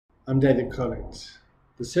I'm David Collins.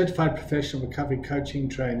 The Certified Professional Recovery Coaching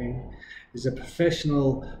Training is a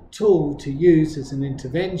professional tool to use as an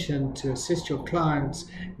intervention to assist your clients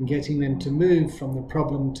in getting them to move from the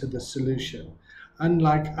problem to the solution.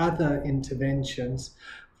 Unlike other interventions,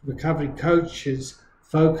 recovery coaches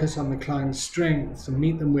focus on the client's strengths and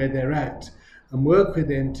meet them where they're at and work with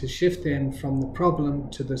them to shift them from the problem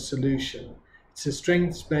to the solution. It's a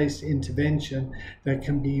strengths-based intervention that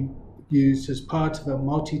can be used as part of a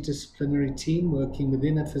multidisciplinary team working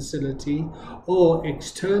within a facility or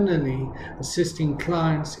externally assisting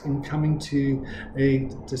clients in coming to a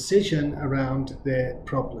decision around their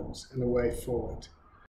problems and a way forward.